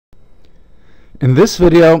In this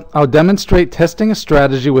video, I'll demonstrate testing a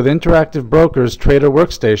strategy with Interactive Brokers Trader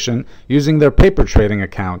Workstation using their paper trading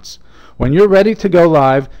accounts. When you're ready to go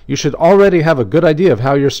live, you should already have a good idea of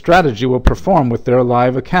how your strategy will perform with their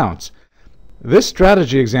live accounts. This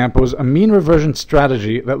strategy example is a mean reversion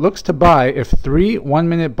strategy that looks to buy if 3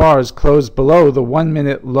 1-minute bars close below the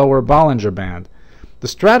 1-minute lower Bollinger Band. The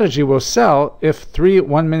strategy will sell if 3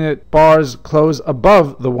 1-minute bars close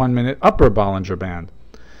above the 1-minute upper Bollinger Band.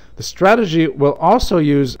 The strategy will also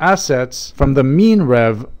use assets from the Mean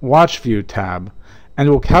Rev Watch View tab and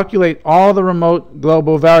will calculate all the remote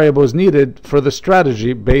global variables needed for the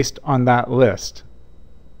strategy based on that list.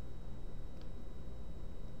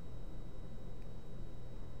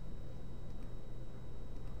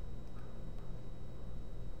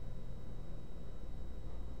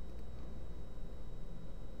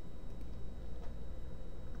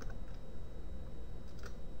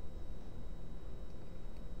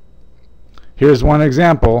 Here's one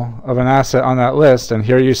example of an asset on that list, and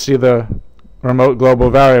here you see the remote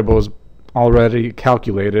global variables already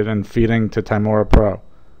calculated and feeding to tymoraPRO.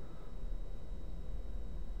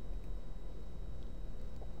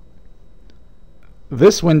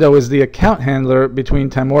 This window is the account handler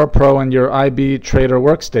between tymoraPRO and your IB Trader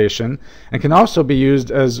workstation, and can also be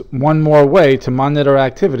used as one more way to monitor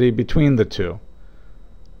activity between the two.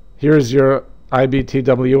 Here's your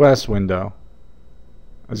IB-TWS window.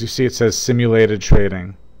 As you see, it says simulated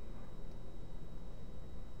trading.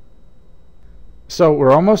 So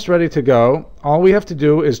we're almost ready to go. All we have to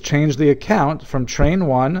do is change the account from Train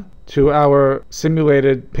 1 to our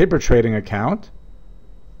simulated paper trading account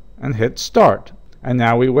and hit Start. And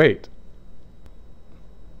now we wait.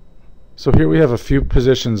 So here we have a few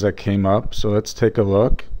positions that came up. So let's take a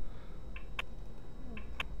look.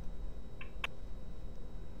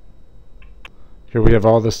 Here we have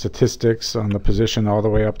all the statistics on the position all the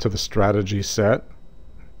way up to the strategy set.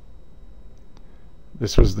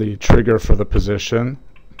 This was the trigger for the position.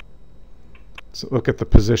 So look at the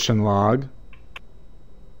position log.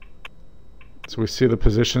 So we see the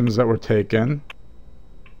positions that were taken.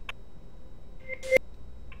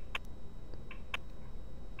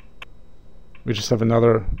 We just have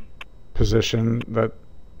another position that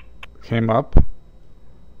came up.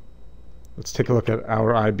 Let's take a look at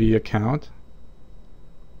our IB account.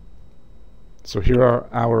 So here are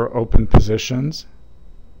our open positions,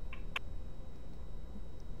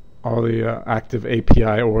 all the active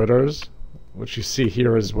API orders, which you see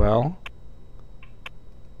here as well.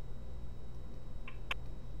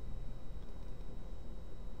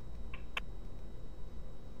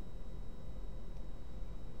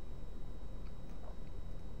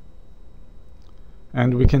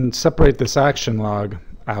 And we can separate this action log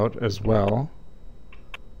out as well.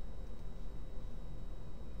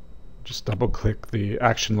 Just double click the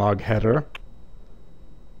action log header.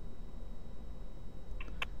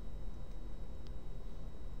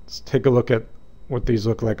 Let's take a look at what these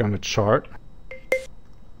look like on a chart.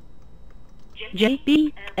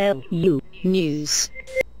 JBLU News.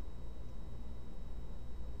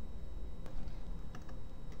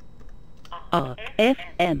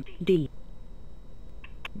 RFMD.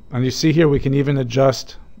 And you see here we can even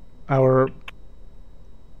adjust our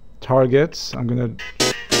targets. I'm going to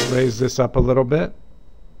raise this up a little bit,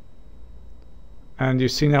 and you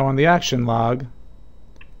see now on the action log,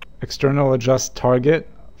 external adjust target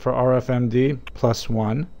for RFMD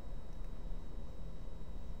 +1.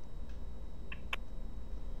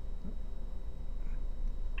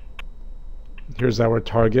 Here's our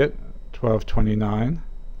target 1229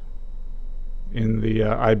 in the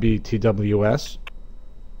IB-TWS.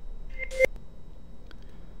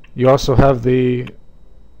 You also have the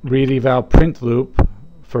read eval print loop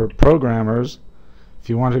for programmers. If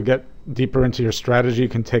you want to get deeper into your strategy, you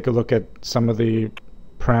can take a look at some of the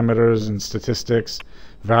parameters and statistics,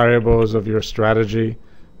 variables of your strategy.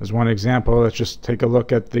 As one example, let's just take a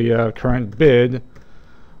look at the current bid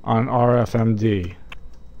on RFMD.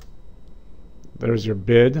 There's your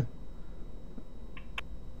bid.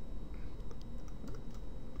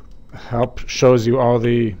 Help shows you all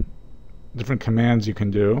the different commands you can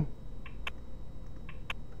do.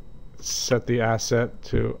 Set the asset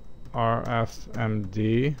to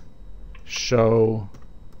RFMD, show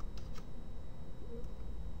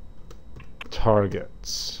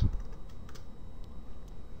targets.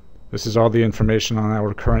 This is all the information on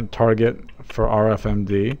our current target for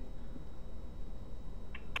RFMD.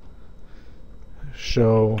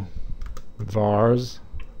 Show VARs.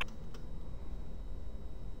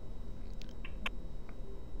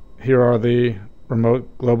 Here are the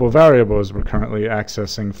remote global variables we're currently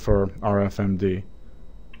accessing for RFMD.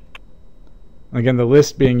 Again, the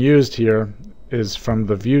list being used here is from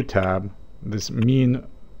the View tab, this mean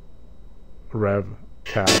rev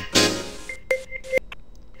tab.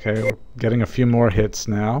 Okay, we're getting a few more hits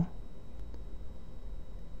now.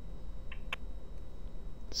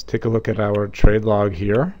 Let's take a look at our trade log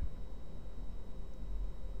here.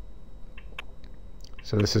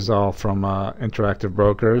 So this is all from Interactive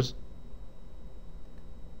Brokers.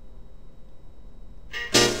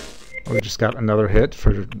 We just got another hit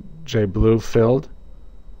for J Blue filled.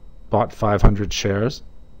 Bought 500 shares.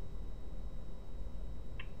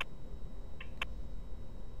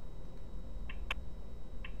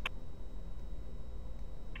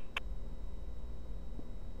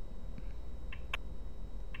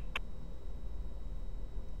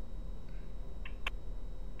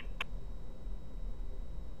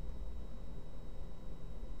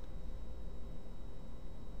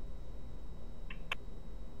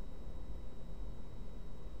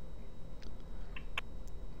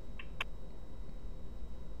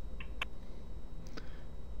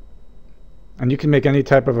 And you can make any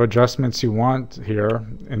type of adjustments you want here.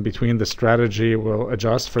 In between, the strategy will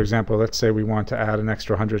adjust. For example, let's say we want to add an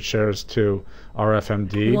extra 100 shares to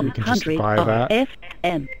RFMD. We can just buy that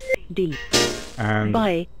RFMD and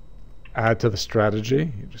buy. Add to the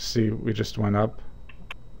strategy. You just see we just went up.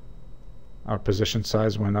 Our position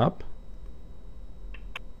size went up.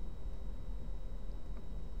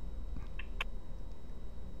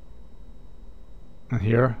 And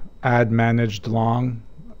here, add managed long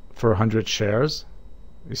for 100 shares.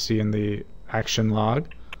 You see in the action log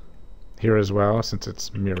here as well, since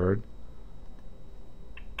it's mirrored.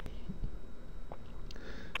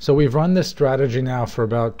 So we've run this strategy now for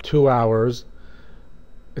about 2 hours.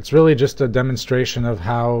 It's really just a demonstration of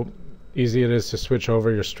how easy it is to switch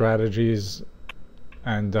over your strategies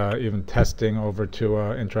and even testing over to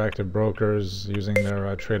Interactive Brokers using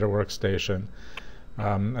their trader workstation.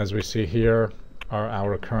 As we see here are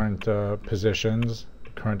our current positions,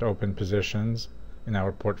 current open positions in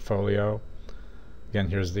our portfolio. Again,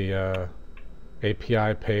 here's the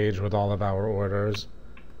API page with all of our orders.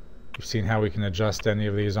 You've seen how we can adjust any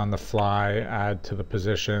of these on the fly, add to the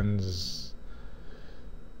positions.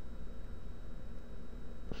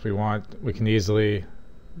 If we want, we can easily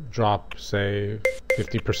drop, say,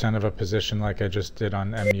 50% of a position like I just did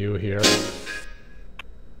on MU here.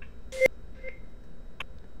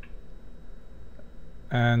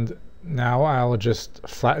 And now I'll just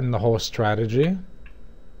flatten the whole strategy.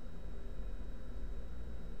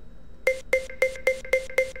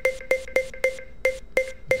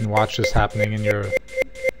 You can watch this happening in your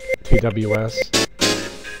TWS.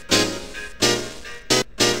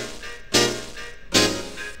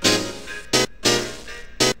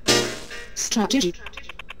 Strategy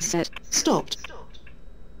set stopped.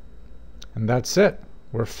 And that's it.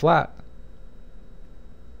 We're flat.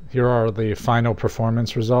 Here are the final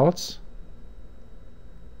performance results.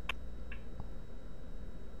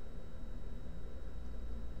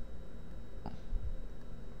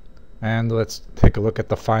 And let's take a look at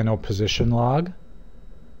the final position log.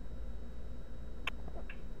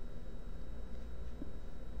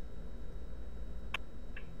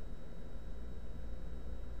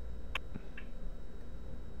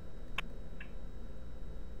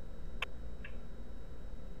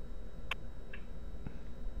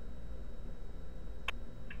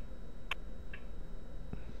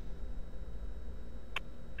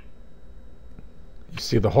 You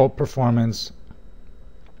see the whole performance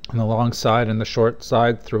on the long side and the short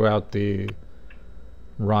side throughout the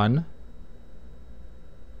run.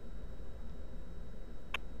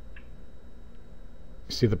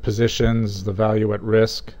 You see the positions, the value at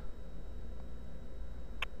risk.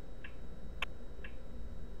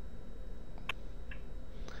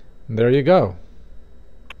 And there you go.